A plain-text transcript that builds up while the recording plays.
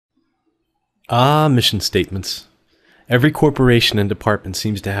Ah, mission statements. Every corporation and department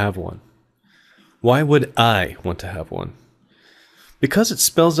seems to have one. Why would I want to have one? Because it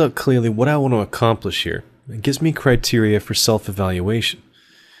spells out clearly what I want to accomplish here. It gives me criteria for self-evaluation.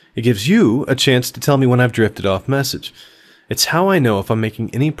 It gives you a chance to tell me when I've drifted off message. It's how I know if I'm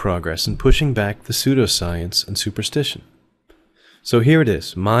making any progress in pushing back the pseudoscience and superstition. So here it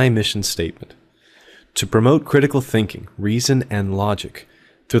is, my mission statement. To promote critical thinking, reason, and logic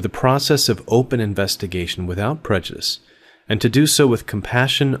through the process of open investigation without prejudice, and to do so with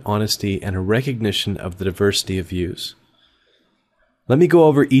compassion, honesty, and a recognition of the diversity of views. Let me go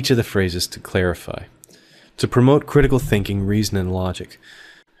over each of the phrases to clarify. To promote critical thinking, reason, and logic.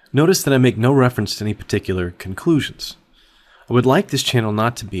 Notice that I make no reference to any particular conclusions. I would like this channel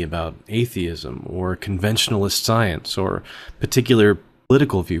not to be about atheism or conventionalist science or particular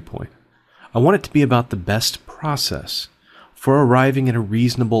political viewpoint. I want it to be about the best process for arriving at a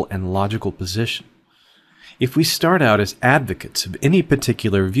reasonable and logical position. If we start out as advocates of any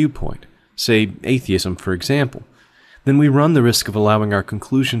particular viewpoint, say atheism for example, then we run the risk of allowing our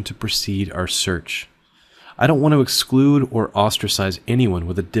conclusion to precede our search. I don't want to exclude or ostracize anyone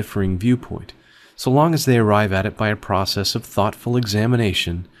with a differing viewpoint, so long as they arrive at it by a process of thoughtful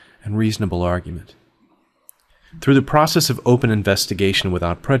examination and reasonable argument. Through the process of open investigation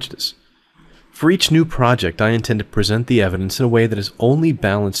without prejudice. For each new project, I intend to present the evidence in a way that is only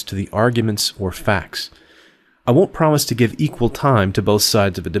balanced to the arguments or facts. I won't promise to give equal time to both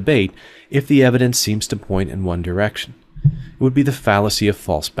sides of a debate if the evidence seems to point in one direction. It would be the fallacy of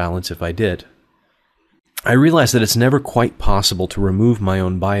false balance if I did. I realize that it's never quite possible to remove my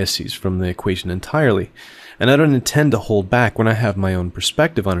own biases from the equation entirely, and I don't intend to hold back when I have my own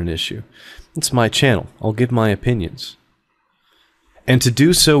perspective on an issue. It's my channel. I'll give my opinions. And to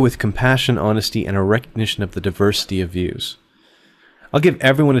do so with compassion, honesty, and a recognition of the diversity of views. I'll give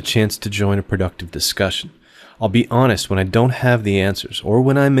everyone a chance to join a productive discussion. I'll be honest when I don't have the answers or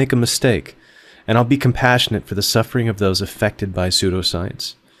when I make a mistake, and I'll be compassionate for the suffering of those affected by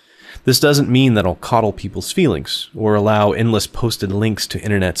pseudoscience. This doesn't mean that I'll coddle people's feelings or allow endless posted links to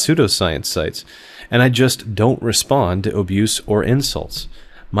internet pseudoscience sites, and I just don't respond to abuse or insults.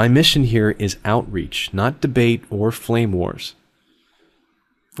 My mission here is outreach, not debate or flame wars.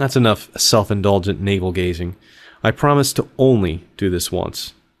 That's enough self-indulgent navel-gazing. I promise to only do this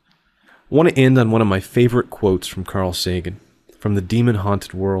once. I want to end on one of my favorite quotes from Carl Sagan, from The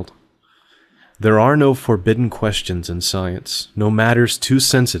Demon-Haunted World. There are no forbidden questions in science, no matters too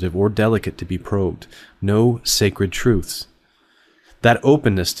sensitive or delicate to be probed, no sacred truths. That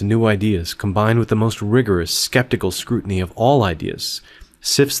openness to new ideas, combined with the most rigorous, skeptical scrutiny of all ideas,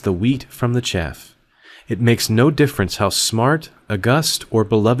 sifts the wheat from the chaff. It makes no difference how smart, august, or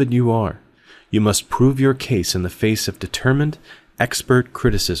beloved you are. You must prove your case in the face of determined, expert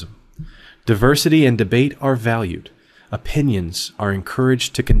criticism. Diversity and debate are valued. Opinions are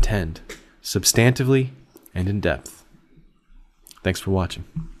encouraged to contend, substantively and in depth. Thanks for watching.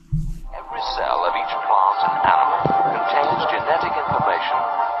 Every cell of each plant and animal contains genetic information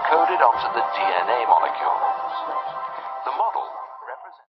coded onto the DNA molecules.